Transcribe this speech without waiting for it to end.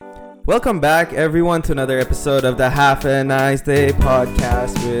Welcome back, everyone, to another episode of the Half a Nice Day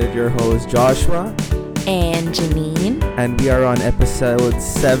podcast with your host, Joshua. And Janine. And we are on episode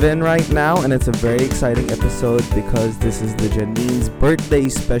 7 right now. And it's a very exciting episode because this is the Janine's birthday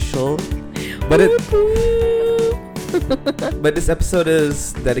special. But this episode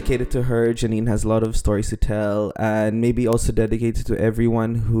is dedicated to her. Janine has a lot of stories to tell, and maybe also dedicated to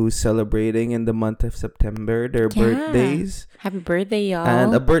everyone who's celebrating in the month of September their birthdays. Happy birthday, y'all.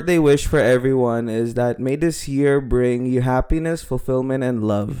 And a birthday wish for everyone is that may this year bring you happiness, fulfillment, and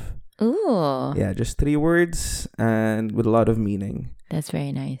love. Ooh. Yeah, just 3 words and with a lot of meaning. That's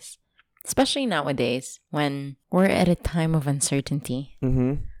very nice. Especially nowadays when we're at a time of uncertainty.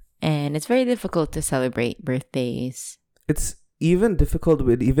 Mm-hmm. And it's very difficult to celebrate birthdays. It's even difficult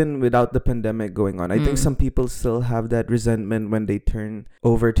even without the pandemic going on. I think some people still have that resentment when they turn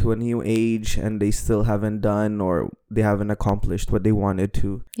over to a new age and they still haven't done or they haven't accomplished what they wanted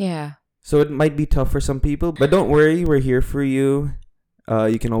to. Yeah. So it might be tough for some people, but don't worry, we're here for you.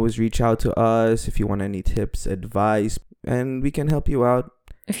 You can always reach out to us if you want any tips, advice, and we can help you out.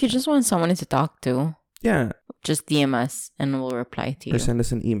 If you just want someone to talk to, yeah, just DM us and we'll reply to you. Or send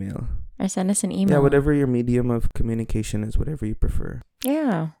us an email. Yeah, whatever your medium of communication is, whatever you prefer.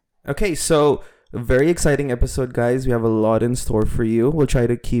 Yeah. Okay, so a very exciting episode, guys. We have a lot in store for you. We'll try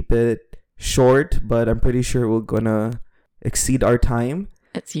to keep it short, but I'm pretty sure we're gonna exceed our time.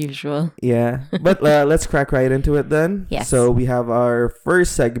 As usual. Yeah, but let's crack right into it then. Yes. So we have our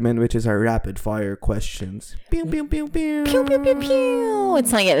first segment, which is our rapid fire questions. Pew, pew, pew, pew. Pew, pew, pew, pew.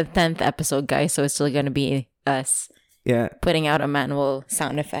 It's not yet the 10th episode, guys, so it's still going to be us. Yeah. Putting out a manual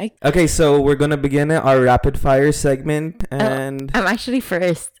sound effect. Okay, so we're going to begin our rapid fire segment. And I'm actually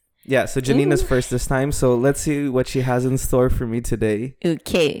first. Yeah, so Janine is first this time. So let's see what she has in store for me today.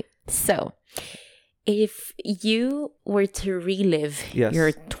 Okay, so if you were to relive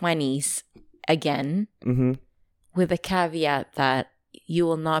your 20s again, with a caveat that you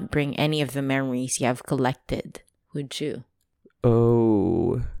will not bring any of the memories you have collected, would you?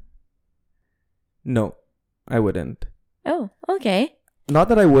 Oh. No, I wouldn't. Oh, okay. Not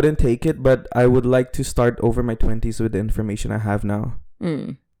that I wouldn't take it, but I would like to start over my 20s with the information I have now.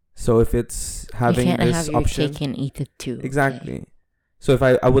 So if it's having you can't this have your option, cake and eat it too. Exactly. Okay. So if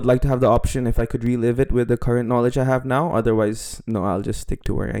I would like to have the option if I could relive it with the current knowledge I have now. Otherwise, no, I'll just stick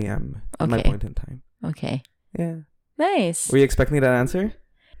to where I am at my point in time. Okay. Yeah. Nice. Were you expecting that answer?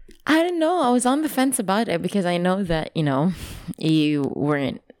 I don't know. I was on the fence about it because I know that, you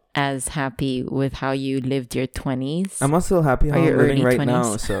weren't as happy with how you lived your 20s. I'm also happy how I'm living right 20s.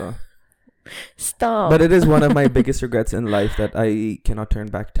 now, so. Stop. But it is one of my biggest regrets in life that I cannot turn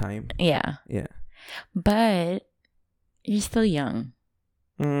back time. Yeah. Yeah. But you're still young.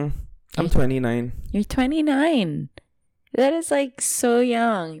 I'm 29. You're 29. That is like so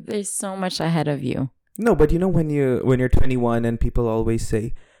young. There's so much ahead of you. No, but when you're 21 and people always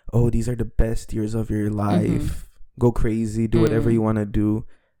say, "Oh, these are the best years of your life. Go crazy, do whatever you want to do."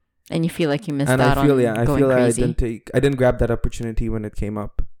 And you feel like you missed and out I feel, on going crazy. I didn't grab that opportunity when it came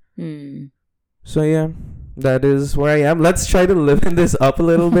up. So yeah, that is where I am. Let's try to liven this up a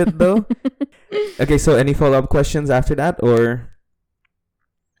little bit though. Okay, so any follow-up questions after that or?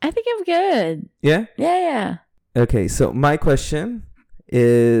 I think I'm good. Yeah? Yeah. Okay, so my question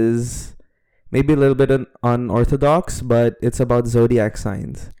is maybe a little bit unorthodox, but it's about zodiac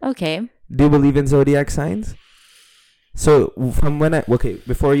signs. Okay. Do you believe in zodiac signs? So from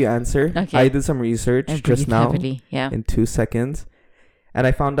before you answer, I did some research just now in 2 seconds, and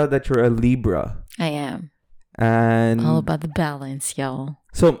I found out that you're a Libra. I am. And all about the balance, y'all.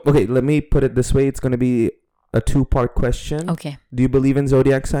 So, okay, let me put it this way. It's going to be a 2-part question. Okay. Do you believe in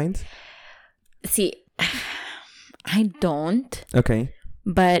zodiac signs? See, I don't. Okay.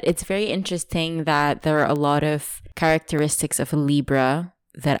 But it's very interesting that there are a lot of characteristics of a Libra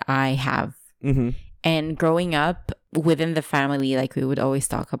that I have. And growing up within the family, like we would always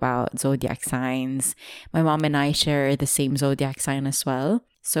talk about zodiac signs. My mom and I share the same zodiac sign as well.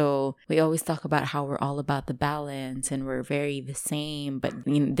 So we always talk about how we're all about the balance and we're very the same, but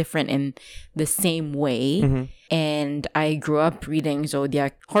different in the same way. And I grew up reading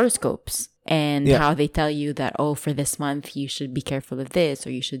zodiac horoscopes and how they tell you that, for this month, you should be careful of this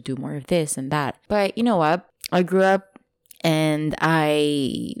or you should do more of this and that. But you know what? I grew up and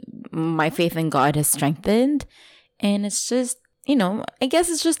my faith in God has strengthened. And it's just, I guess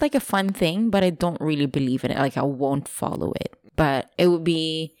it's just like a fun thing, but I don't really believe in it. Like I won't follow it. But it would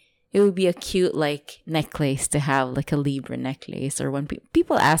be a cute like necklace to have, like a Libra necklace. Or when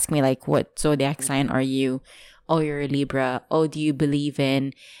people ask me like, what zodiac sign are you? oh, you're a Libra. Oh, do you believe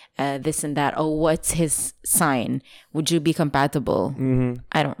in this and that? Oh, what's his sign? Would you be compatible?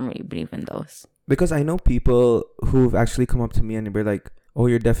 I don't really believe in those. Because I know people who've actually come up to me and they're like, oh,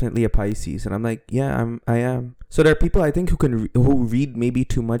 you're definitely a Pisces. And I'm like, yeah, I am. So there are people I think who read maybe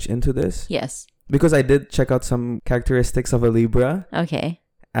too much into this. Yes. Because I did check out some characteristics of a Libra. Okay.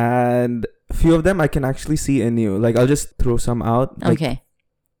 And a few of them I can actually see in you. Like, I'll just throw some out. Like, okay.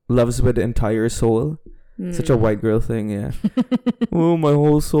 Loves with the entire soul. Such a white girl thing, yeah. Oh, my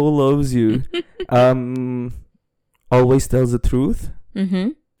whole soul loves you. Always tells the truth.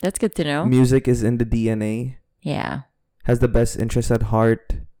 That's good to know. Music is in the DNA. Yeah. Has the best interest at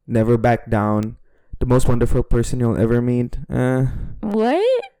heart. Never back down. The most wonderful person you'll ever meet.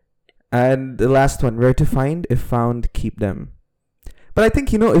 What? And the last one, rare to find. If found, keep them. But I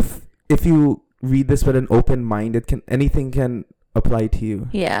think, if you read this with an open mind, anything can apply to you.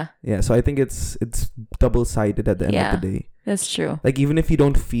 Yeah. Yeah. So I think it's double-sided at the end of the day. That's true. Like, even if you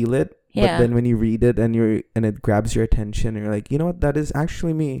don't feel it, but then when you read it and it grabs your attention, you're like, you know what? That is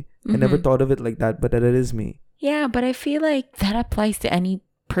actually me. I never thought of it like that, but that it is me. Yeah, but I feel like that applies to any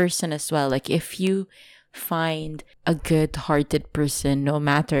person as well. Like, if you find a good-hearted person, no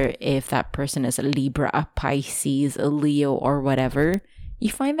matter if that person is a Libra, a Pisces, a Leo, or whatever, you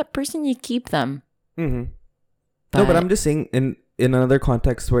find that person, you keep them. No, but I'm just saying in another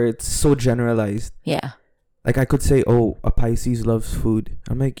context where it's so generalized. Yeah. Like, I could say, oh, a Pisces loves food.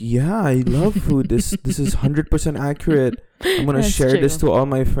 I'm like, yeah, I love food. This is 100% accurate. I'm going to share this to all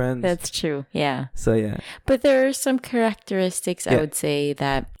my friends. That's true. Yeah. So, yeah. But there are some characteristics, I would say,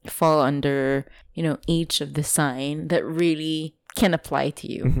 that fall under, each of the sign that really can apply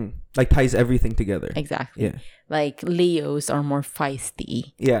to you. Like, ties everything together. Exactly. Yeah. Like, Leos are more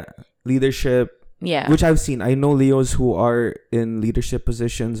feisty. Yeah. Leadership. Yeah. Which I've seen. I know Leos who are in leadership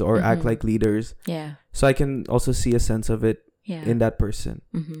positions or act like leaders. Yeah. So I can also see a sense of it in that person.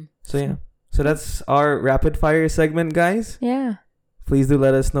 So yeah. So that's our rapid fire segment, guys. Yeah. Please do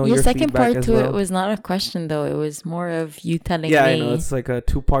let us know your second feedback part as to well. it was not a question though. It was more of you telling me. Yeah, I know. It's like a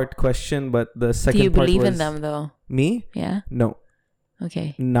 2-part question, but the second part was... Do you believe in them though? Me? Yeah. No.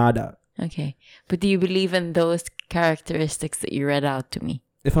 Okay. Nada. Okay. But do you believe in those characteristics that you read out to me?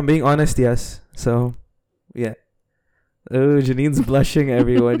 If I'm being honest, yes. So, yeah. Oh, Janine's blushing,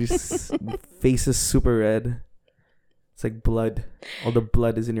 everyone. Just face is super red. It's like blood. All the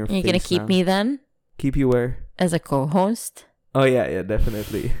blood is in your face. You're going to keep me then? Keep you where? As a co-host? Oh, yeah,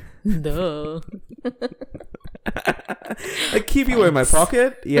 definitely. Duh. Like, keep you in my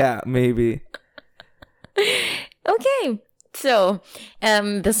pocket? Yeah, maybe. Okay. So,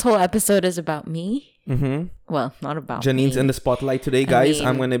 this whole episode is about me. Well, not about Janine's me. in the spotlight today, guys.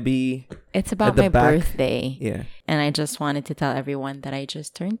 I'm going to be... It's about my birthday. Yeah. And I just wanted to tell everyone that I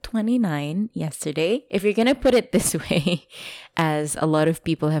just turned 29 yesterday. If you're going to put it this way, as a lot of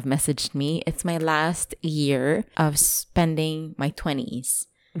people have messaged me, it's my last year of spending my 20s.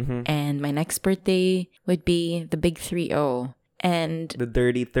 And my next birthday would be the big 3-0. And the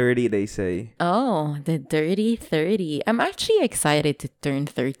dirty 30, they say. Oh, the dirty 30. I'm actually excited to turn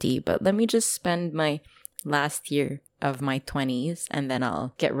 30, but let me just spend my last year of my 20s and then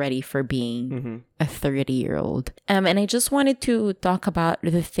I'll get ready for being a 30-year-old. And I just wanted to talk about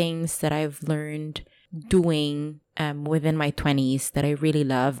the things that I've learned doing within my 20s that I really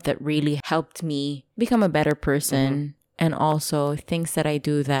love, that really helped me become a better person. And also things that I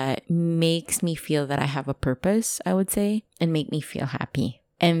do that makes me feel that I have a purpose, I would say, and make me feel happy.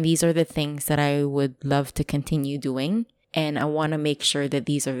 And these are the things that I would love to continue doing. And I want to make sure that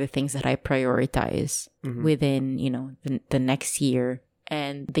these are the things that I prioritize within, the next year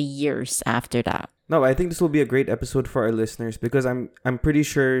and the years after that. No, I think this will be a great episode for our listeners because I'm pretty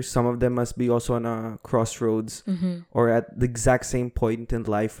sure some of them must be also on a crossroads or at the exact same point in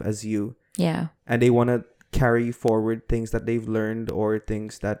life as you. Yeah. And they want to carry forward things that they've learned or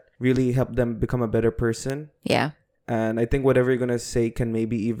things that really help them become a better person. Yeah. And I think whatever you're going to say can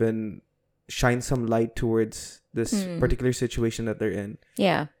maybe even shine some light towards this particular situation that they're in.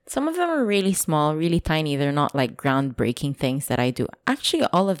 Yeah. Some of them are really small, really tiny. They're not like groundbreaking things that I do. Actually,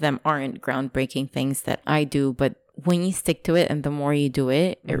 all of them aren't groundbreaking things that I do, but when you stick to it and the more you do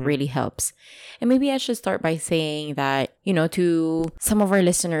it, it really helps. And maybe I should start by saying that, to some of our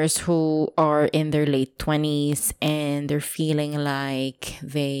listeners who are in their late 20s and they're feeling like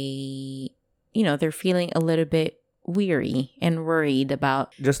they're feeling a little bit weary and worried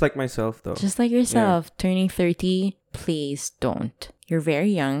about... Just like myself, though. Just like yourself, turning 30, please don't. You're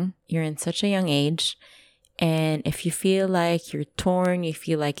very young. You're in such a young age. And if you feel like you're torn, you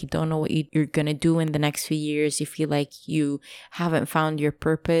feel like you don't know what you're going to do in the next few years, you feel like you haven't found your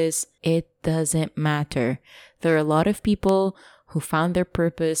purpose, it doesn't matter. There are a lot of people who found their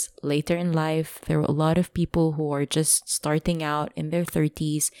purpose later in life. There are a lot of people who are just starting out in their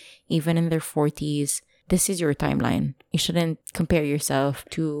 30s, even in their 40s. This is your timeline. You shouldn't compare yourself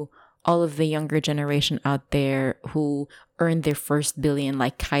to all of the younger generation out there who earned their first billion,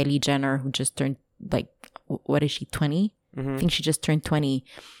 like Kylie Jenner, who just turned, like, what is she, 20? I think she just turned 20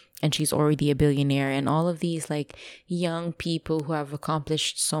 and she's already a billionaire. And all of these like young people who have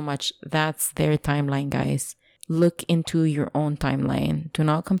accomplished so much, that's their timeline, guys. Look into your own timeline. Do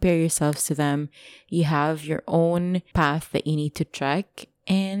not compare yourselves to them. You have your own path that you need to trek,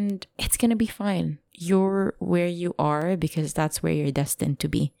 and it's going to be fine. You're where you are because that's where you're destined to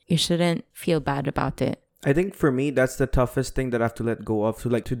be. You shouldn't feel bad about it. I think for me, that's the toughest thing that I have to let go of.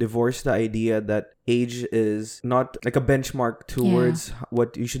 To divorce the idea that age is not like a benchmark towards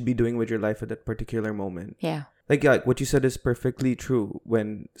what you should be doing with your life at that particular moment. Yeah. Like what you said is perfectly true.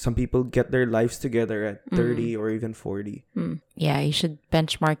 When some people get their lives together at 30 or even 40. Yeah, you should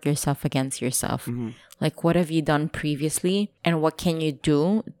benchmark yourself against yourself. Like, what have you done previously? And what can you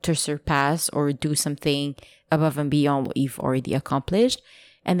do to surpass or do something above and beyond what you've already accomplished?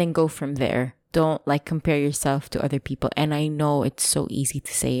 And then go from there. Don't compare yourself to other people. And I know it's so easy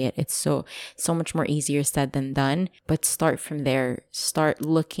to say it. It's so much more easier said than done. But start from there. Start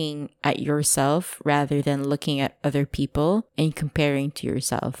looking at yourself rather than looking at other people and comparing to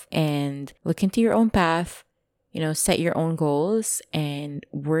yourself. And look into your own path. Set your own goals and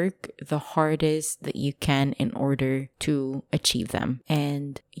work the hardest that you can in order to achieve them.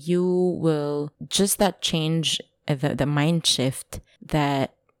 And you will just that change, the mind shift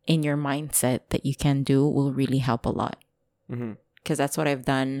that in your mindset that you can do will really help a lot. Because that's what I've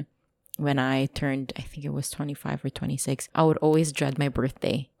done when I turned, I think it was 25 or 26. I would always dread my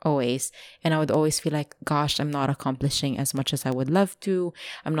birthday, always. And I would always feel like, gosh, I'm not accomplishing as much as I would love to.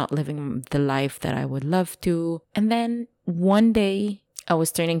 I'm not living the life that I would love to. And then one day I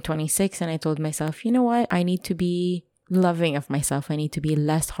was turning 26 and I told myself, you know what? I need to be loving of myself. I need to be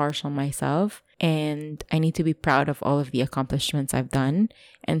less harsh on myself. And I need to be proud of all of the accomplishments I've done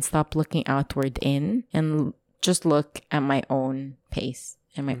and stop looking outward in and just look at my own pace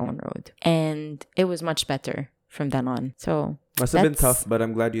and my own road. And it was much better from then on. So must have been tough, but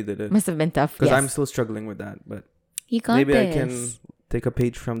I'm glad you did it. Must have been tough, because I'm still struggling with that. But you got maybe this. I can take a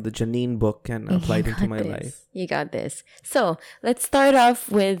page from the Janine book and apply it into my life. You got this. So let's start off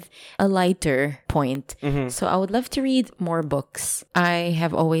with a lighter point. So I would love to read more books. I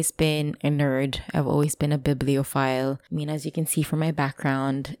have always been a nerd. I've always been a bibliophile. I mean, as you can see from my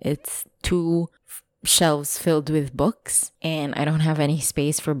background, it's 2 shelves filled with books, and I don't have any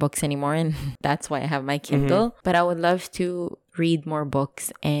space for books anymore, and that's why I have my Kindle. But I would love to read more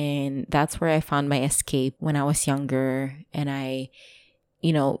books, and that's where I found my escape when I was younger, and I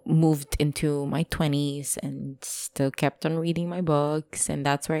moved into my 20s and still kept on reading my books. And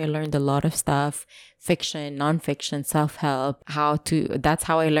that's where I learned a lot of stuff, fiction, nonfiction, self-help, that's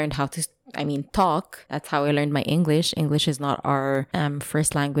how I learned how to talk. That's how I learned my English. English is not our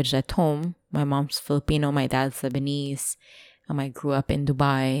first language at home. My mom's Filipino, my dad's Lebanese. I grew up in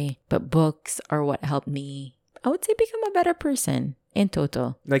Dubai. But books are what helped me, I would say, become a better person in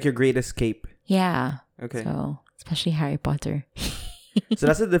total. Like your great escape. Yeah. Okay. So, especially Harry Potter. So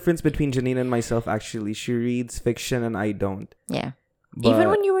that's the difference between Janine and myself, actually. She reads fiction and I don't. Yeah. But even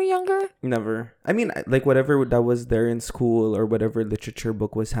when you were younger? Never. I mean, like whatever that was there in school or whatever literature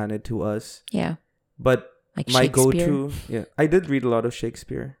book was handed to us. Yeah. But like my go-to, I did read a lot of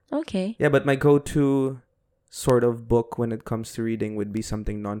Shakespeare. Okay. Yeah, but my go-to sort of book when it comes to reading would be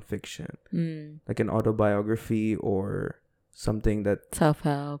something nonfiction. Like an autobiography or something that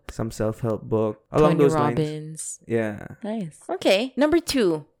some self-help book along Tony those Robbins. lines. Yeah. Nice. Okay. Number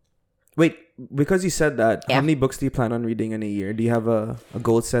 2. Wait, because you said that, how many books do you plan on reading in a year? Do you have a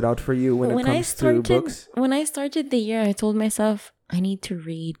goal set out for you when it comes to books? When I started the year, I told myself I need to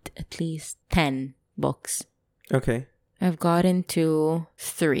read at least 10 books. Okay. I've gotten to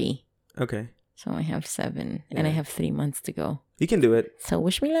 3. Okay. So I have 7 and I have 3 months to go. You can do it. So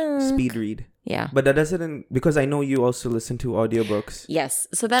wish me luck. Speed read. Yeah. But that doesn't, because I know you also listen to audiobooks. Yes.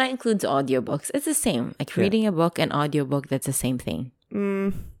 So that includes audiobooks. It's the same. Like reading a book and audiobook, that's the same thing.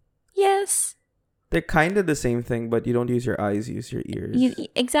 Yes. They're kind of the same thing, but you don't use your eyes, you use your ears.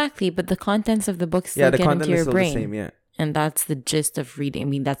 Exactly. But the contents of the book still get into your brain. The same, yeah. And that's the gist of reading. I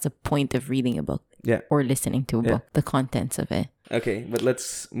mean, that's the point of reading a book. Yeah. Or listening to a book. The contents of it. Okay, but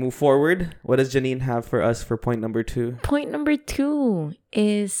let's move forward. What does Janine have for us for point number 2? Point number 2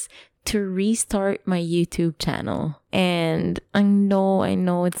 is to restart my YouTube channel. And I know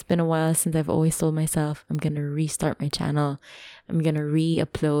it's been a while since I've always told myself I'm going to restart my channel. I'm going to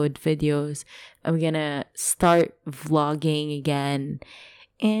re-upload videos. I'm going to start vlogging again.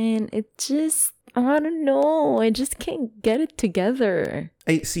 And it just, I don't know. I just can't get it together.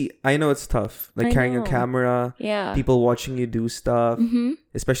 I know it's tough. Like carrying a camera. Yeah. People watching you do stuff.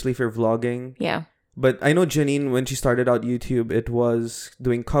 Especially if you're vlogging. Yeah. But I know Janine, when she started out YouTube, it was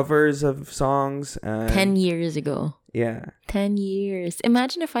doing covers of songs. 10 years ago. Yeah. 10 years.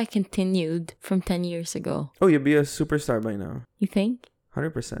 Imagine if I continued from 10 years ago. Oh, you'd be a superstar by now. You think?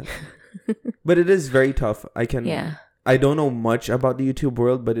 100%. But it is very tough. I don't know much about the YouTube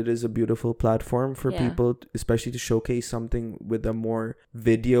world, but it is a beautiful platform for people, especially to showcase something with a more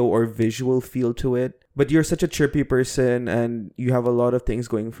video or visual feel to it. But you're such a chirpy person and you have a lot of things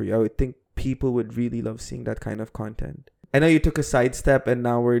going for you. I would think people would really love seeing that kind of content. I know you took a sidestep and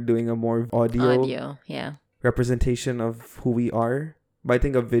now we're doing a more audio representation of who we are. But I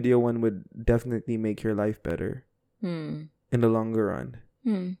think a video one would definitely make your life better in the longer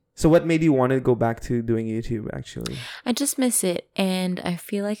run. So what made you want to go back to doing YouTube, actually? I just miss it. And I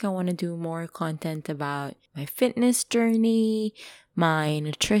feel like I want to do more content about my fitness journey, my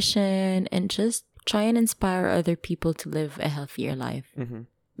nutrition, and just try and inspire other people to live a healthier life.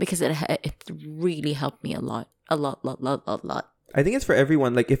 Because it really helped me a lot. A lot. I think it's for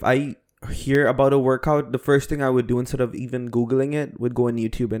everyone. Like, if I hear about a workout, the first thing I would do, instead of even Googling it, would go on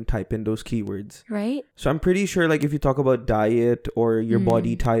YouTube and type in those keywords. Right. So I'm pretty sure, like, if you talk about diet or your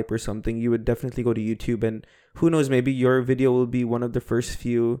body type or something, you would definitely go to YouTube. And who knows, maybe your video will be one of the first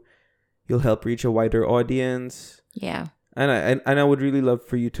few. You'll help reach a wider audience. Yeah. And I would really love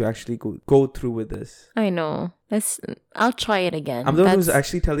for you to actually go through with this. I know. I'll try it again. I'm the one who's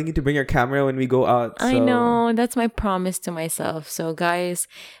actually telling you to bring your camera when we go out. So. I know. That's my promise to myself. So guys,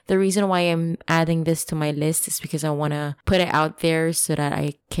 the reason why I'm adding this to my list is because I want to put it out there so that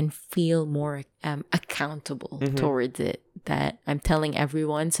I can feel more accountable towards it. That I'm telling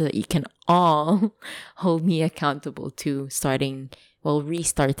everyone so that you can all hold me accountable to restarting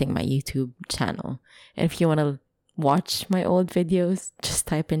my YouTube channel. And if you want to watch my old videos, just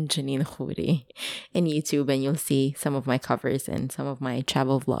type in Janine Khoury in YouTube and you'll see some of my covers and some of my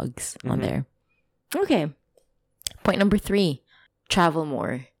travel vlogs on there. Okay. Point number 3, travel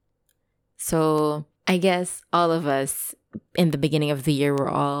more. So I guess all of us in the beginning of the year,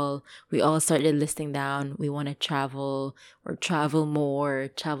 we all started listing down, we want to travel or travel more,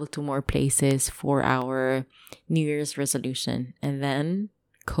 travel to more places for our New Year's resolution. And then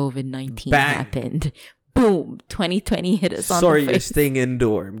COVID-19 happened. Boom! 2020 hit us on the face. Sorry, you're staying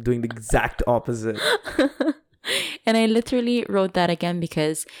indoor. I'm doing the exact opposite. And I literally wrote that again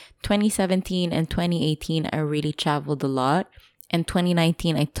because 2017 and 2018, I really traveled a lot. And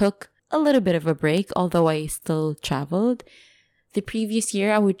 2019, I took a little bit of a break, although I still traveled. The previous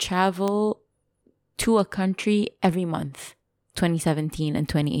year, I would travel to a country every month, 2017 and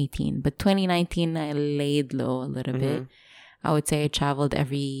 2018. But 2019, I laid low a little bit. I would say I traveled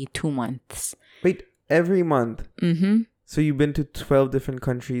every 2 months. Wait. Every month? So you've been to 12 different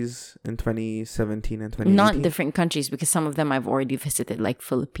countries in 2017 and 2018? Not different countries, because some of them I've already visited, like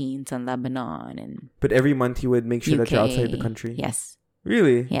Philippines and Lebanon. But every month you would make sure that you're outside the country? Yes.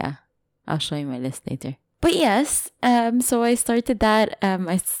 Really? Yeah. I'll show you my list later. But yes, so I started that.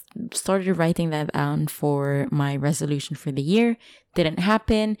 I started writing that down for my resolution for the year. Didn't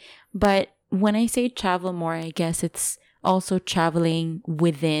happen. But when I say travel more, I guess it's also traveling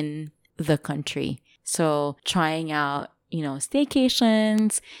within the country. So trying out,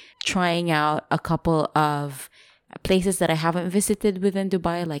 staycations, trying out a couple of places that I haven't visited within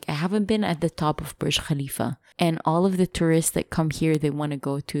Dubai. Like, I haven't been at the top of Burj Khalifa. And all of the tourists that come here, they want to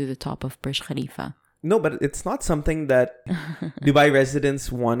go to the top of Burj Khalifa. No, but it's not something that Dubai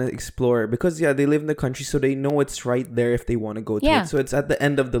residents want to explore because, they live in the country, so they know it's right there if they want to go to it. So it's at the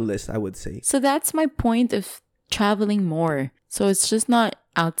end of the list, I would say. So that's my point of traveling more. So it's just not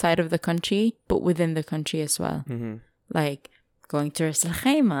outside of the country, but within the country as well. Like going to Ras Al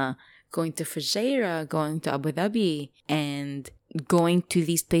Khaimah, going to Fujairah, going to Abu Dhabi, and going to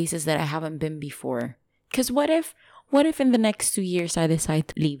these places that I haven't been before. Because what if in the next 2 years I decide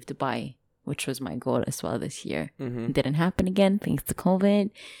to leave Dubai, which was my goal as well this year. It didn't happen again thanks to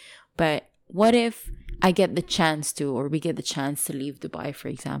COVID. But what if I get the chance to, or we get the chance to leave Dubai, for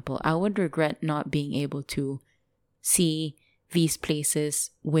example? I would regret not being able to see these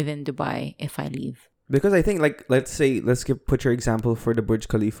places within Dubai if I leave. Because I think, like, put your example for the Burj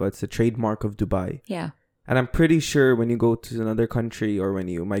Khalifa. It's a trademark of Dubai. Yeah. And I'm pretty sure when you go to another country or when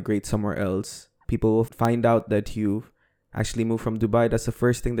you migrate somewhere else, people will find out that you've actually move from Dubai, that's the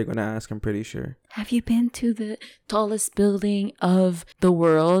first thing they're going to ask, I'm pretty sure. Have you been to the tallest building of the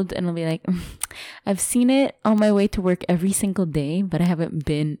world? And I'll be like, I've seen it on my way to work every single day, but I haven't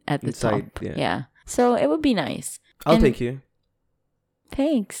been at the Inside, top. yeah. So it would be nice. I'll take you.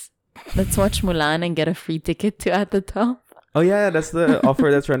 Thanks. Let's watch Mulan and get a free ticket to At the Top. Oh yeah, that's the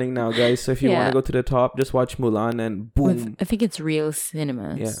offer that's running now, guys. So if you want to go to the top, just watch Mulan and boom. I think it's Real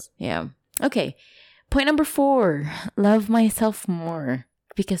Cinemas. Yeah. Okay. Point number 4. Love myself more.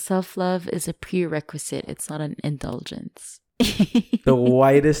 Because self-love is a prerequisite. It's not an indulgence. The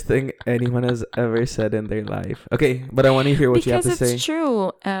widest thing anyone has ever said in their life. Okay, but I want to hear what you have to say. Because it's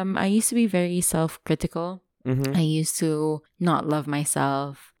true. I used to be very self-critical. Mm-hmm. I used to not love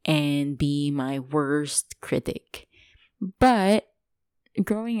myself and be my worst critic. But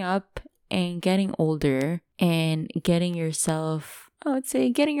growing up and getting older and getting yourself, I would say,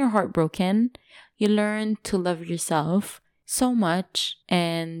 getting your heart broken, you learn to love yourself so much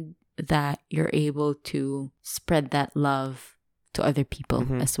and that you're able to spread that love to other people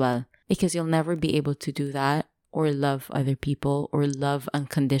as well. Because you'll never be able to do that or love other people or love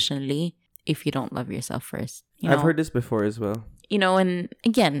unconditionally if you don't love yourself first. I've heard this before as well. And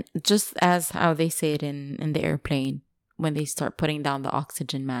again, just as how they say it in the airplane, when they start putting down the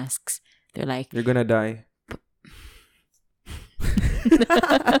oxygen masks, they're like, you're gonna die.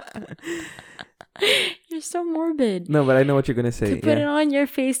 You're so morbid. No, but I know what you're gonna say. To put it on your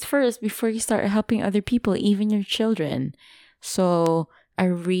face first before you start helping other people, even your children. So I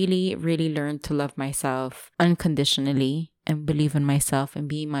really, really learned to love myself unconditionally and believe in myself and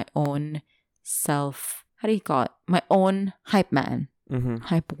be my own self. How do you call it? My own hype man.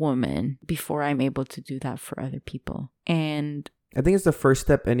 Hype woman before I'm able to do that for other people. And I think it's the first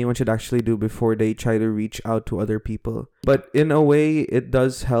step anyone should actually do before they try to reach out to other people. But in a way, it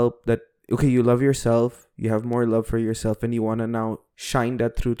does help that, okay, you love yourself, you have more love for yourself, and you want to now shine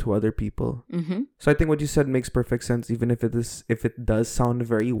that through to other people. So I think what you said makes perfect sense, even if it does sound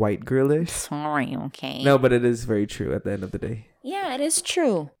very white girlish. Sorry, okay. No, but it is very true at the end of the day. Yeah, it is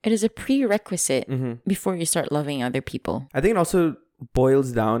true. It is a prerequisite before you start loving other people. I think it also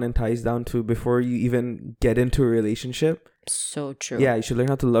boils down and ties down to before you even get into a relationship. So true. Yeah, you should learn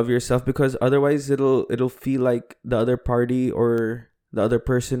how to love yourself, because otherwise it'll feel like the other party or the other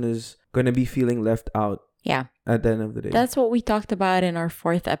person is going to be feeling left out. Yeah. At the end of the day. That's what we talked about in our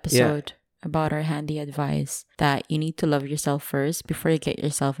 4th episode about our handy advice, that you need to love yourself first before you get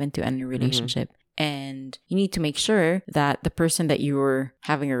yourself into any relationship. And you need to make sure that the person that you're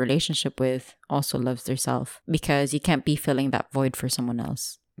having a relationship with also loves themselves, because you can't be filling that void for someone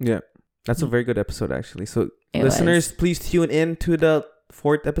else. Yeah. That's a very good episode, actually. So listeners, please tune in to the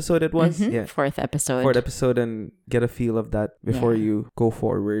 4th episode it was. Yeah. 4th episode. 4th episode, and get a feel of that before you go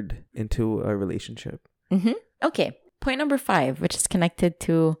forward into a relationship. Okay. Point number 5, which is connected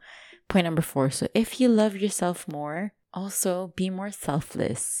to point number 4. So if you love yourself more, also be more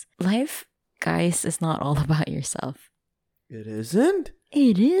selfless. Life, guys, is not all about yourself. It isn't?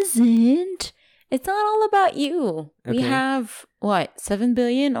 It isn't. It's not all about you. Okay. We have, 7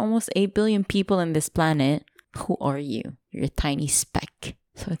 billion, almost 8 billion people in this planet. Who are you? You're a tiny speck.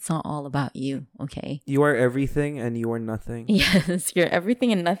 So it's not all about you, okay? You are everything and you are nothing. Yes, you're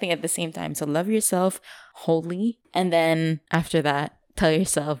everything and nothing at the same time. So love yourself wholly. And then after that, tell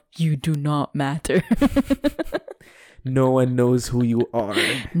yourself, you do not matter. No one knows who you are.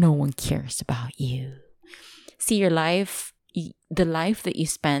 No one cares about you. See, your life, the life that you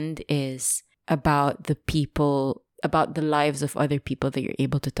spend is about the people, about the lives of other people that you're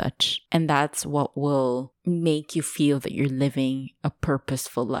able to touch. And that's what will make you feel that you're living a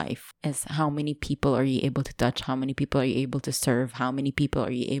purposeful life, is how many people are you able to touch? How many people are you able to serve? How many people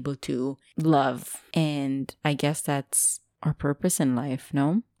are you able to love? And I guess that's our purpose in life,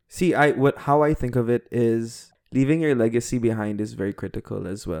 no? See, how I think of it is leaving your legacy behind is very critical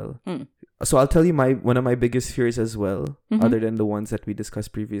as well. So I'll tell you one of my biggest fears as well, other than the ones that we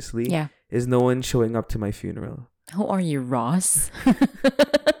discussed previously, is no one showing up to my funeral. Who are you, Ross?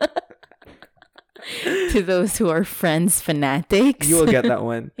 To those who are Friends fanatics. You will get that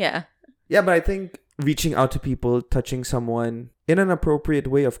one. Yeah. Yeah, but I think reaching out to people, touching someone in an appropriate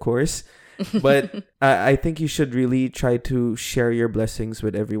way, of course. But I think you should really try to share your blessings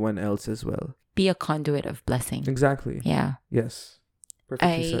with everyone else as well. Be a conduit of blessing. Exactly. Yeah. Yes.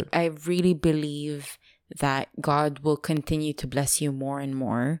 Perfectly said. I really believe that God will continue to bless you more and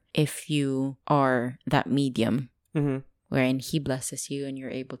more if you are that medium wherein He blesses you and you're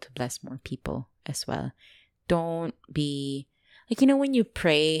able to bless more people as well. Don't be like, when you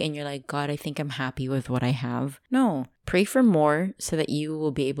pray and you're like, God, I think I'm happy with what I have. No, pray for more so that you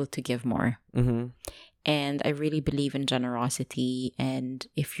will be able to give more. And I really believe in generosity. And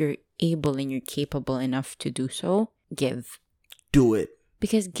if you're able and you're capable enough to do so, give. Do it.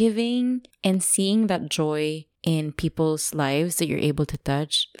 Because giving and seeing that joy in people's lives that you're able to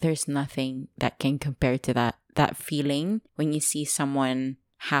touch, there's nothing that can compare to that feeling when you see someone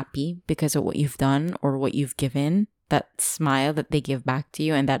happy because of what you've done or what you've given, that smile that they give back to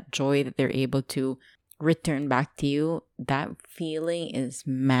you and that joy that they're able to return back to you. That feeling is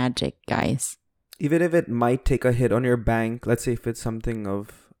magic, guys. Even if it might take a hit on your bank, let's say if it's something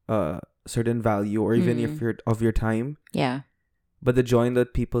of certain value, or even if you're of your time. Yeah. But the joy in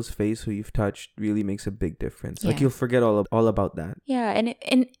that people's face who you've touched really makes a big difference. Like, you'll forget all about that. Yeah,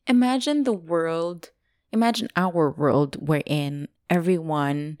 and imagine our world wherein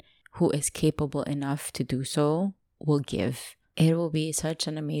everyone who is capable enough to do so will give. It will be such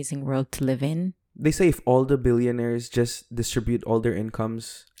an amazing world to live in. They say if all the billionaires just distribute all their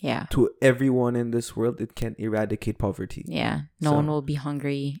incomes to everyone in this world, it can eradicate poverty. Yeah. No one will be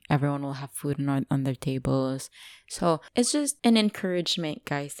hungry. Everyone will have food on their tables. So it's just an encouragement,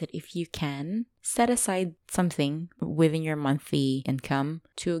 guys, that if you can, set aside something within your monthly income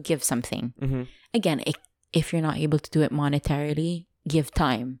to give something. Mm-hmm. Again, if you're not able to do it monetarily, give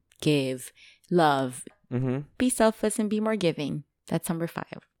time, give love. Mm-hmm. Be selfless and be more giving. That's number 5.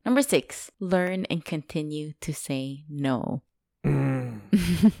 Number 6, learn and continue to say no.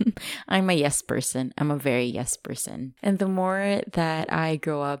 I'm a yes person. I'm a very yes person. And the more that I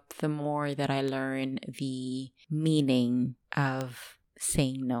grow up, the more that I learn the meaning of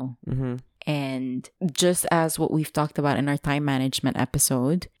saying no. Mm-hmm. And just as what we've talked about in our time management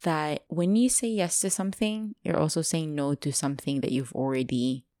episode, that when you say yes to something, you're also saying no to something that you've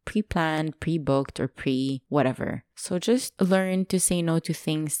already pre-planned, pre-booked, or whatever. So just learn to say no to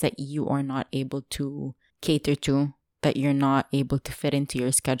things that you are not able to cater to, that you're not able to fit into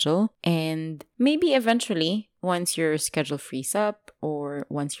your schedule. And maybe eventually, once your schedule frees up or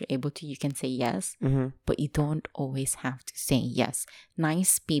once you're able to, you can say yes. Mm-hmm. But you don't always have to say yes.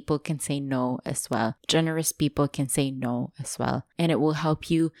 Nice people can say no as well. Generous people can say no as well. And it will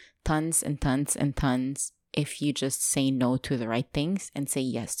help you tons and tons and tons if you just say no to the right things and say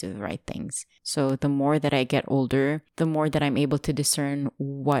yes to the right things. So the more that I get older, the more that I'm able to discern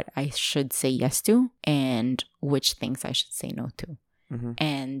what I should say yes to and which things I should say no to. Mm-hmm.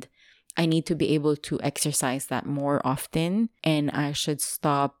 And I need to be able to exercise that more often, and I should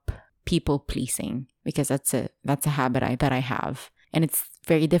stop people pleasing, because that's a habit that I have. And it's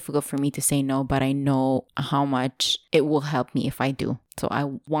very difficult for me to say no, but I know how much it will help me if I do. So I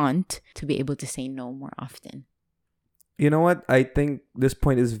want to be able to say no more often. You know what? I think this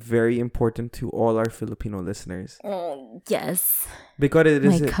point is very important to all our Filipino listeners. Oh, yes. Because it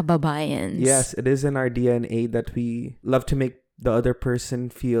is... My kababayans. Yes, it is in our DNA that we love to make the other person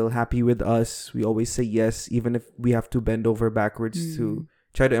feel happy with us. We always say yes, even if we have to bend over backwards to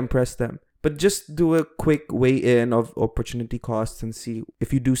try to impress them. But just do a quick weigh-in of opportunity costs and see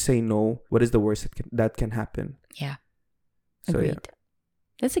if you do say no, what is the worst that can happen. Yeah. So, agreed. Yeah.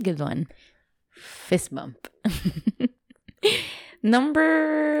 That's a good one. Fist bump.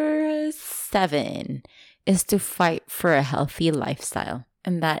 Number 7 is to fight for a healthy lifestyle.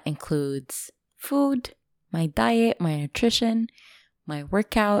 And that includes food, my diet, my nutrition, my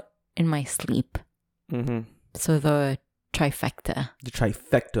workout, and my sleep. Mm-hmm. So the trifecta. The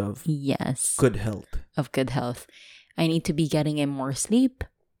trifecta of good health. Of good health. I need to be getting in more sleep,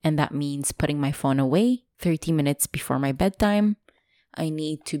 and that means putting my phone away 30 minutes before my bedtime. I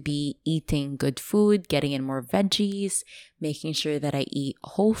need to be eating good food, getting in more veggies, making sure that I eat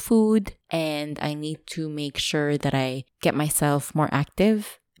whole food, and I need to make sure that I get myself more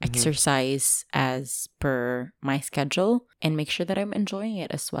active, exercise as per my schedule, and make sure that I'm enjoying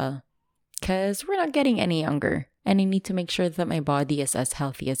it as well. Because we're not getting any younger, and I need to make sure that my body is as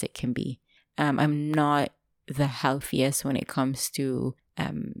healthy as it can be. I'm not the healthiest when it comes to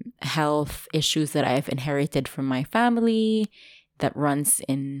health issues that I've inherited from my family, that runs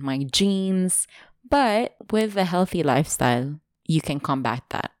in my genes. But with a healthy lifestyle, you can combat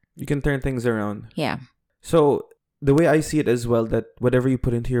that. You can turn things around. Yeah. So the way I see it as well, that whatever you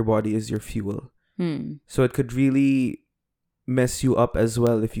put into your body is your fuel. So it could really mess you up as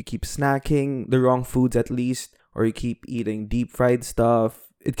well if you keep snacking the wrong foods at least, or you keep eating deep fried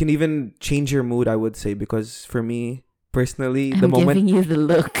stuff. It can even change your mood, I would say, because for me personally, I'm giving you the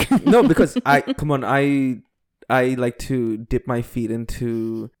look. No, because I like to dip my feet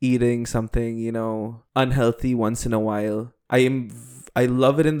into eating something, unhealthy once in a while. I I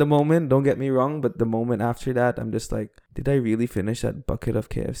love it in the moment, don't get me wrong, but the moment after that, I'm just like, did I really finish that bucket of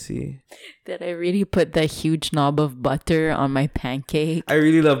KFC? Did I really put that huge knob of butter on my pancake? I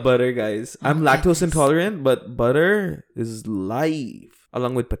really love butter, guys. I'm lactose intolerant, but butter is life,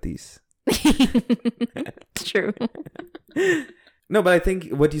 along with patis. True. No, but I think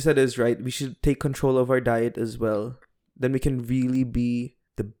what you said is right. We should take control of our diet as well. Then we can really be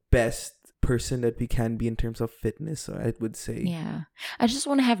the best person that we can be in terms of fitness, I would say. Yeah. I just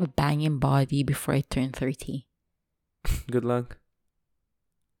want to have a banging body before I turn 30. Good luck.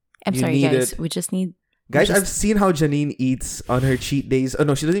 I'm sorry, guys. We just need... Guys, I've seen how Janine eats on her cheat days. Oh,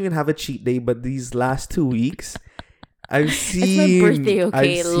 no, she doesn't even have a cheat day, but these last 2 weeks, I've seen... It's my birthday,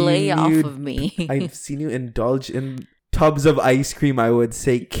 okay? Lay off of me. I've seen you indulge in tubs of ice cream, I would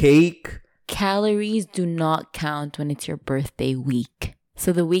say. Cake. Calories do not count when it's your birthday week.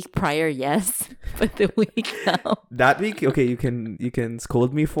 So the week prior, yes, but the week now. That week, okay, you can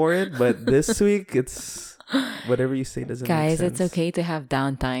scold me for it, but this week, it's whatever you say doesn't make sense. Guys, it's okay to have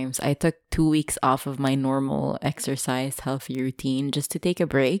downtimes. I took 2 weeks off of my normal exercise, healthy routine just to take a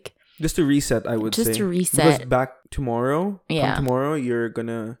break. Just to reset, I would say. Just to reset. Because back tomorrow, yeah. Come tomorrow, you're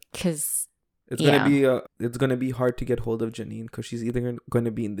gonna... Because... It's gonna be hard to get hold of Janine because she's either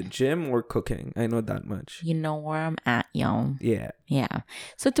gonna be in the gym or cooking. I know that much. You know where I'm at, y'all. Yeah. Yeah.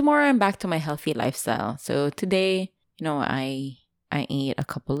 So tomorrow I'm back to my healthy lifestyle. So today, I ate a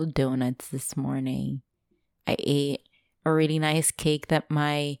couple of donuts this morning. I ate a really nice cake that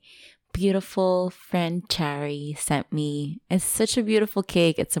my beautiful friend Chari sent me. It's such a beautiful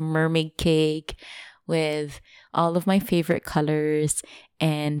cake. It's a mermaid cake with all of my favorite colors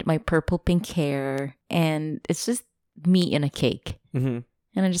and my purple pink hair, and it's just me in a cake. Mm-hmm.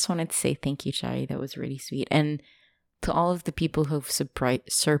 And I just wanted to say thank you, Chari. That was really sweet. And to all of the people who've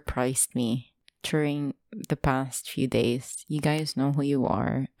surprised me during the past few days, you guys know who you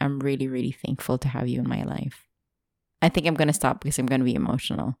are. I'm really, really thankful to have you in my life. I think I'm gonna stop because I'm gonna be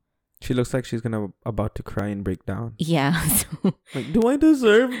emotional. She looks like she's about to cry and break down. Yeah. Like, do I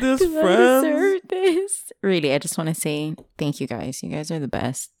deserve this, friends? I deserve this? Really, I just want to say thank you guys. You guys are the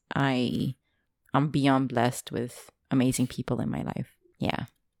best. I'm beyond blessed with amazing people in my life. Yeah.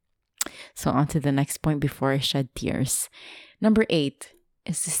 So on to the next point before I shed tears. Number 8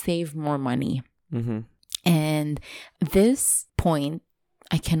 is to save more money. Mm-hmm. And this point,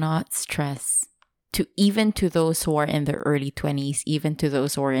 I cannot stress to those who are in their early 20s, even to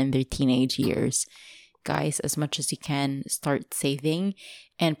those who are in their teenage years. Guys, as much as you can, start saving.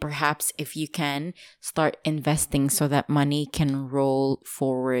 And perhaps if you can, start investing so that money can roll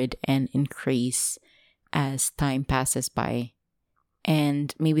forward and increase as time passes by.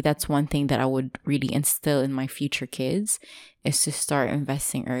 And maybe that's one thing that I would really instill in my future kids, is to start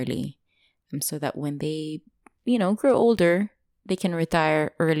investing early. So that when they, grow older, they can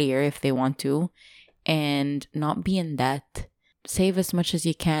retire earlier if they want to and not be in debt. Save as much as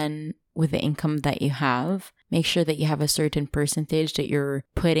you can with the income that you have. Make sure that you have a certain percentage that you're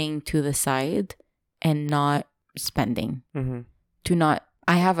putting to the side and not spending. Mm-hmm.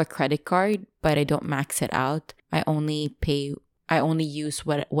 I have a credit card, but I don't max it out. I only use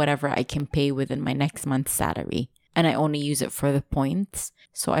whatever I can pay within my next month's salary. And I only use it for the points.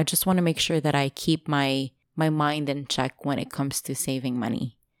 So I just want to make sure that I keep my mind in check when it comes to saving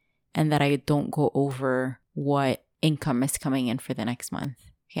money. And that I don't go over what income is coming in for the next month.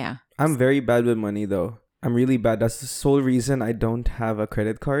 Yeah. I'm very bad with money though. I'm really bad. That's the sole reason I don't have a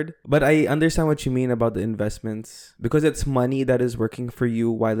credit card. But I understand what you mean about the investments. Because it's money that is working for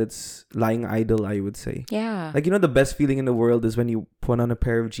you while it's lying idle, I would say. Yeah. Like, the best feeling in the world is when you put on a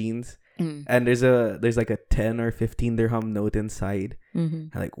pair of jeans and there's like a 10 or 15 dirham note inside. Mm-hmm.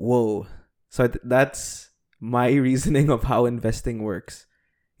 I'm like, whoa. So that's my reasoning of how investing works.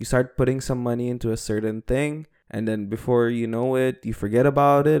 You start putting some money into a certain thing, and then before you know it, you forget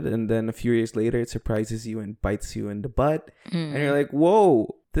about it, and then a few years later, it surprises you and bites you in the butt, and you're like,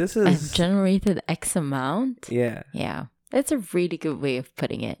 whoa, I've generated X amount? Yeah. Yeah. That's a really good way of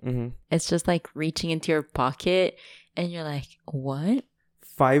putting it. Mm-hmm. It's just like reaching into your pocket, and you're like, what?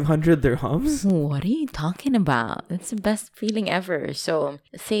 500 dirhams? What are you talking about? That's the best feeling ever. So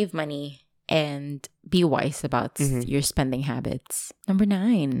save money and be wise about your spending habits. Number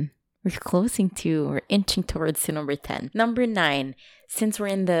 9. We're inching towards to number 10. Number 9, since we're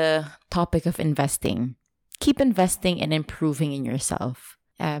in the topic of investing, keep investing and improving in yourself.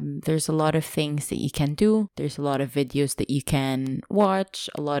 There's a lot of things that you can do. There's a lot of videos that you can watch,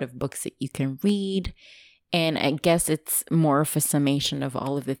 a lot of books that you can read. And I guess it's more of a summation of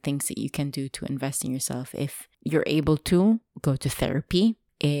all of the things that you can do to invest in yourself. If you're able to, go to therapy.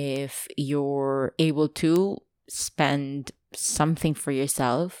 If you're able to, spend something for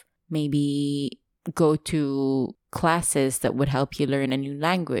yourself. Maybe go to classes that would help you learn a new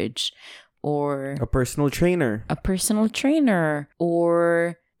language, or a personal trainer,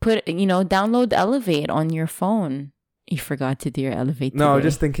 or download Elevate on your phone. You forgot to do your Elevate today. No,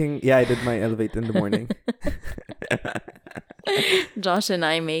 just thinking, yeah, I did my Elevate in the morning. Josh and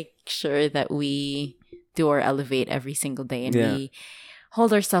I make sure that we do our Elevate every single day, and we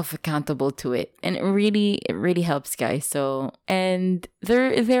hold ourselves accountable to it. And it really helps, guys. So, and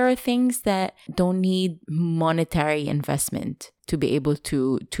there are things that don't need monetary investment to be able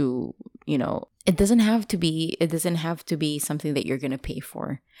to it doesn't have to be something that you're going to pay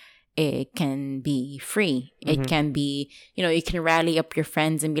for. It can be free. It can be, you can rally up your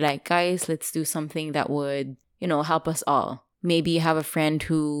friends and be like, guys, let's do something that would, help us all. Maybe you have a friend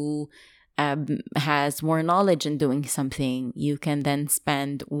who has more knowledge in doing something. You can then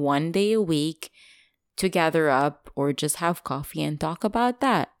spend one day a week to gather up or just have coffee and talk about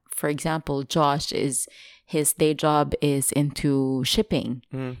that. For example, his day job is into shipping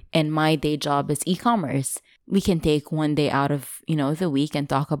and my day job is e-commerce. We can take one day out of, the week and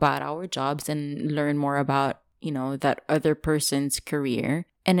talk about our jobs and learn more about, that other person's career,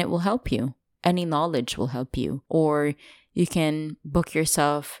 and it will help you. Any knowledge will help you. Or you can book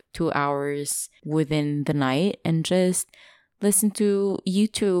yourself 2 hours within the night and just listen to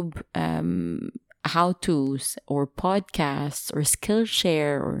YouTube how-tos or podcasts or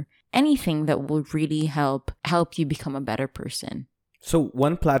Skillshare or anything that will really help you become a better person. So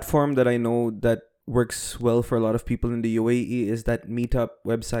one platform that I know that works well for a lot of people in the UAE is that Meetup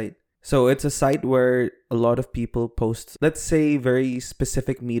website. So it's a site where a lot of people post, let's say, very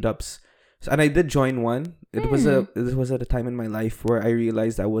specific meetups. And I did join one. It was at a time in my life where I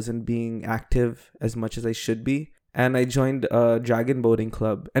realized I wasn't being active as much as I should be. And I joined a dragon boating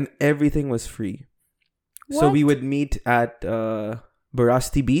club and everything was free. What? So we would meet at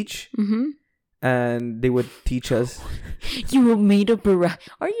Barasti Beach. And they would teach us. You made a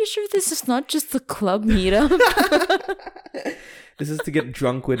Are you sure this is not just a club meetup? This is to get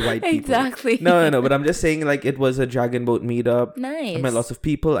drunk with white people. Exactly. No. But I'm just saying, like, it was a dragon boat meetup. Nice. I met lots of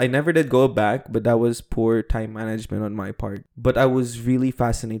people. I never did go back, but that was poor time management on my part. But I was really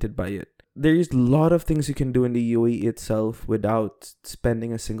fascinated by it. There's a lot of things you can do in the UAE itself without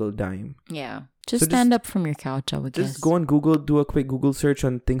spending a single dime. Yeah. Just stand up from your couch, I would guess. Just go on Google, do a quick Google search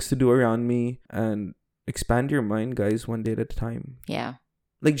on things to do around me, and expand your mind, guys, one day at a time. Yeah.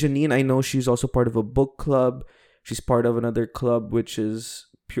 Like Janine, I know she's also part of a book club. She's part of another club, which is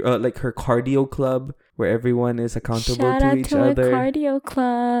like her cardio club, where everyone is accountable to each other. Shout out to a cardio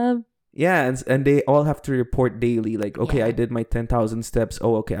club. Yeah, and they all have to report daily. Like, okay, I did my 10,000 steps.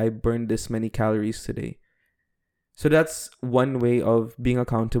 Oh, okay, I burned this many calories today. So that's one way of being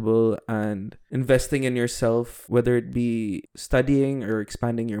accountable and investing in yourself, whether it be studying or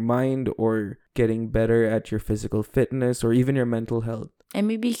expanding your mind or getting better at your physical fitness or even your mental health. And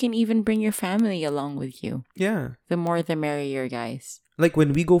maybe you can even bring your family along with you. Yeah. The more the merrier, guys. Like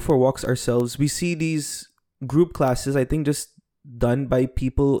when we go for walks ourselves, we see these group classes, I think just done by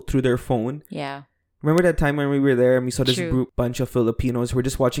people through their phone. Yeah. Remember that time when we were there and we saw this bunch of Filipinos who were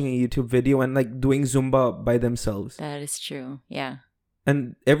just watching a YouTube video and like doing Zumba by themselves? That is true. Yeah.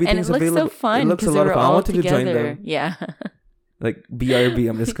 And everything's available. And it looks so fun. It looks a lot of fun. I wanted to join them. Yeah. Like BRB,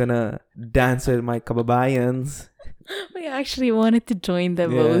 I'm just gonna dance with my kababayans. We actually wanted to join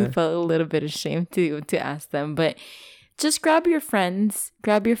them, but we felt a little bit ashamed to ask them. But just grab your friends,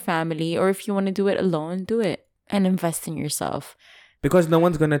 grab your family, or if you want to do it alone, do it and invest in yourself. Because no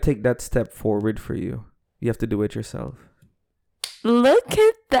one's going to take that step forward for you. You have to do it yourself. Look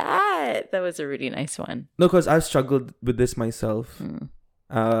at that. That was a really nice one. No, because I've struggled with this myself.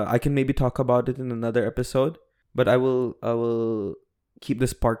 I can maybe talk about it in another episode, but I will keep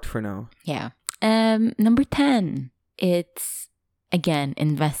this parked for now. Yeah. Number 10. It's, again,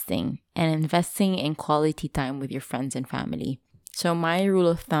 investing. And investing in quality time with your friends and family. So my rule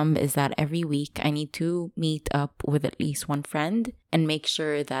of thumb is that every week I need to meet up with at least one friend and make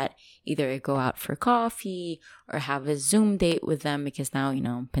sure that either I go out for coffee or have a Zoom date with them because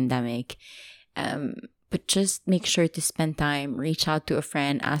now, pandemic. But just make sure to spend time, reach out to a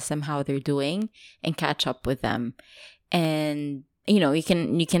friend, ask them how they're doing and catch up with them. And, you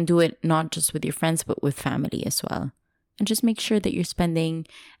can do it not just with your friends, but with family as well. And just make sure that you're spending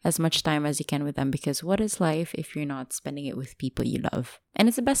as much time as you can with them, because what is life if you're not spending it with people you love? And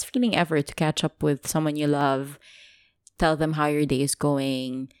it's the best feeling ever to catch up with someone you love, tell them how your day is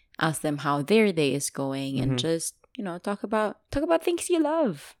going, ask them how their day is going, and just, talk about things you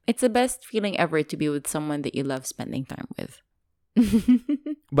love. It's the best feeling ever to be with someone that you love spending time with.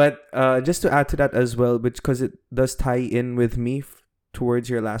 But just to add to that as well, because it does tie in with me towards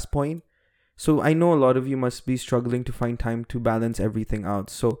your last point. So I know a lot of you must be struggling to find time to balance everything out.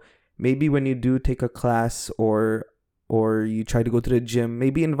 So maybe when you do take a class or you try to go to the gym,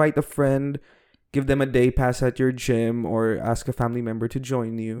 maybe invite a friend, give them a day pass at your gym, or ask a family member to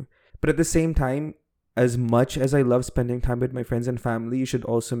join you. But at the same time, as much as I love spending time with my friends and family, you should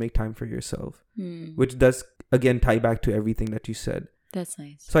also make time for yourself, which does, again, tie back to everything that you said. That's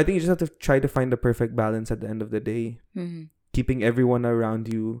nice. So I think you just have to try to find the perfect balance at the end of the day. Keeping everyone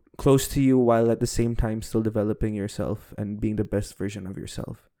around you close to you while at the same time still developing yourself and being the best version of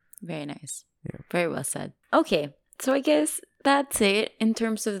yourself. Very nice. Yeah. Very well said. Okay. So I guess that's it in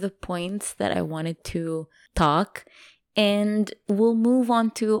terms of the points that I wanted to talk. And we'll move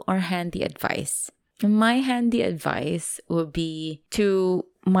on to our handy advice. My handy advice would be to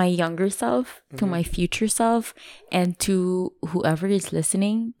my younger self, to my future self, and to whoever is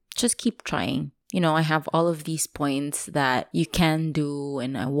listening, just keep trying. You know, I have all of these points that you can do,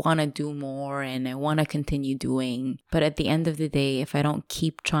 and I want to do more, and I want to continue doing. But at the end of the day, if I don't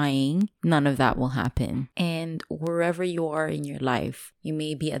keep trying, none of that will happen. And wherever you are in your life, you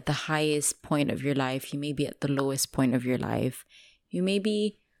may be at the highest point of your life, you may be at the lowest point of your life, you may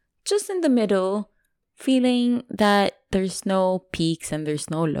be just in the middle, feeling that there's no peaks and there's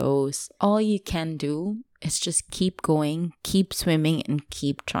no lows. All you can do is just keep going, keep swimming, and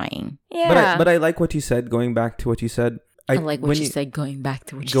keep trying. Yeah. But I like what you said, going back to what you said. I like what you said, going back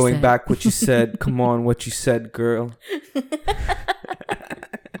to what you said. Going back what you said. Come on, what you said, girl.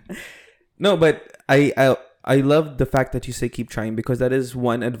 No, but I love the fact that you say keep trying, because that is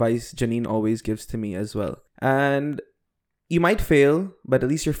one advice Janine always gives to me as well. And you might fail, but at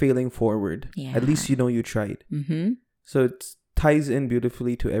least you're failing forward. Yeah. At least you know you tried. So it ties in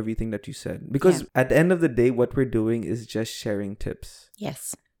beautifully to everything that you said. Because at the end of the day, what we're doing is just sharing tips.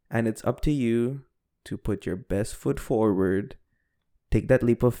 Yes. And it's up to you to put your best foot forward, take that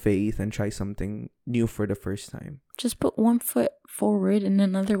leap of faith, and try something new for the first time. Just put one foot forward and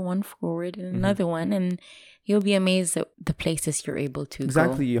another one forward and another one, and you'll be amazed at the places you're able to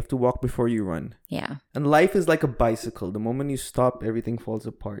Exactly. go. You have to walk before you run. Yeah. And life is like a bicycle. The moment you stop, everything falls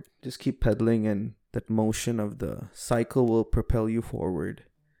apart. Just keep pedaling, and that motion of the cycle will propel you forward.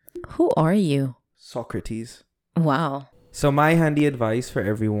 Who are you? Socrates. Wow. So my handy advice for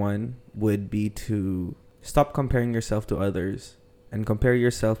everyone would be to stop comparing yourself to others and compare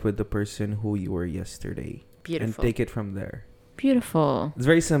yourself with the person who you were yesterday. Beautiful. And take it from there. Beautiful. It's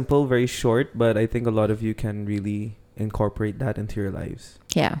very simple, very short, but I think a lot of you can really incorporate that into your lives.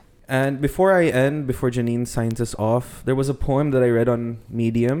 Yeah. And before Janine signs us off, there was a poem that I read on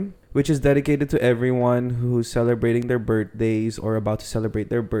Medium, which is dedicated to everyone who's celebrating their birthdays or about to celebrate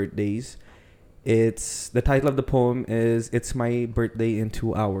their birthdays. The title of the poem is It's My Birthday in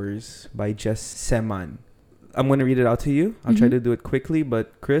 2 Hours by Jess Seman. I'm going to read it out to you. I'll try to do it quickly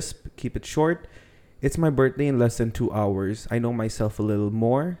but crisp. Keep it short. It's my birthday in less than 2 hours. I know myself a little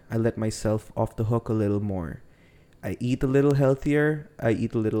more. I let myself off the hook a little more. I eat a little healthier. I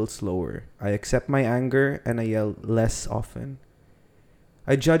eat a little slower. I accept my anger and I yell less often.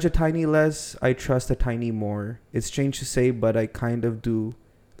 I judge a tiny less. I trust a tiny more. It's strange to say, but I kind of do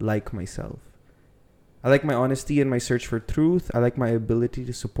like myself. I like my honesty and my search for truth. I like my ability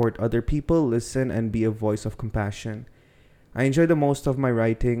to support other people, listen, and be a voice of compassion. I enjoy the most of my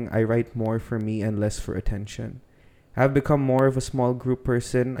writing. I write more for me and less for attention. I have become more of a small group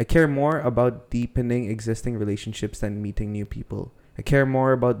person. I care more about deepening existing relationships than meeting new people. I care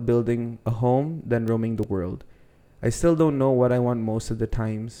more about building a home than roaming the world. I still don't know what I want most of the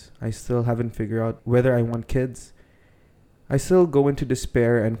times. I still haven't figured out whether I want kids. I still go into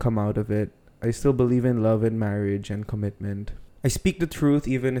despair and come out of it. I still believe in love and marriage and commitment. I speak the truth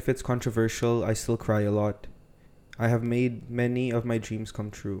even if it's controversial. I still cry a lot. I have made many of my dreams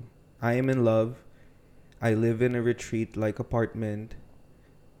come true. I am in love. I live in a retreat-like apartment.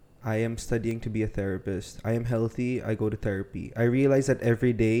 I am studying to be a therapist. I am healthy. I go to therapy. I realize that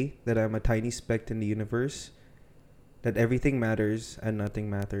every day that I'm a tiny speck in the universe, that everything matters and nothing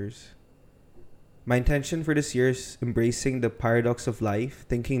matters. My intention for this year is embracing the paradox of life,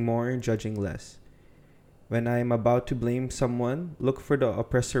 thinking more, judging less. When I am about to blame someone, look for the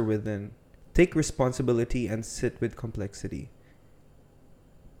oppressor within. Take responsibility and sit with complexity.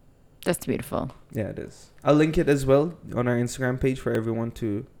 That's beautiful. Yeah, it is. I'll link it as well on our Instagram page for everyone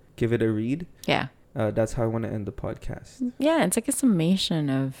to give it a read. Yeah. That's how I want to end the podcast. Yeah, it's like a summation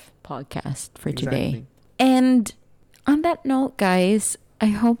of podcast for today. Exactly. And on that note, guys, I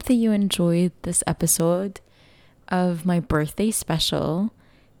hope that you enjoyed this episode of my birthday special.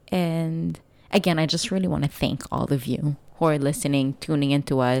 And again, I just really want to thank all of you who are listening, tuning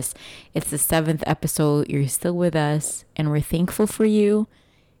into us. It's the 7th episode. You're still with us, and we're thankful for you.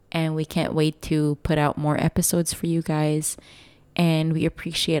 And we can't wait to put out more episodes for you guys. And we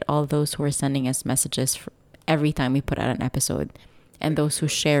appreciate all those who are sending us messages every time we put out an episode, and those who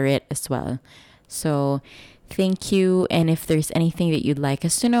share it as well. So thank you. And if there's anything that you'd like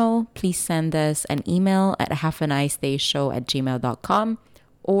us to know, please send us an email at halfanicedayshow@gmail.com,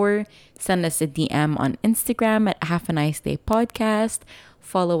 or send us a DM on Instagram at halfanicedaypodcast.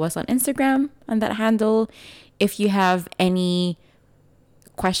 Follow us on Instagram on that handle. If you have any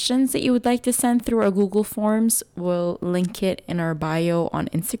questions that you would like to send through our Google Forms, we'll link it in our bio on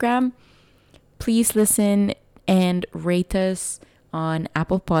Instagram. Please listen and rate us on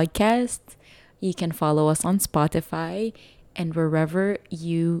Apple Podcasts. You can follow us on Spotify and wherever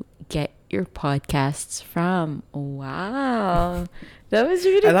you get your podcasts from. Wow. That was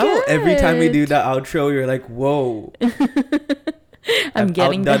really good. I love every time we do the outro, you're like, whoa. I'm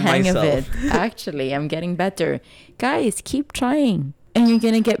getting the hang of it. Actually, I'm getting better. Guys, keep trying. And you're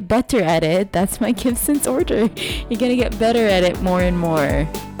going to get better at it. That's my Gibson's order. You're going to get better at it more and more.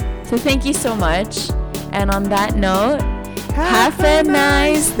 So thank you so much. And on that note, have a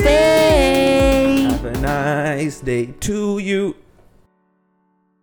nice day. Have a nice day to you.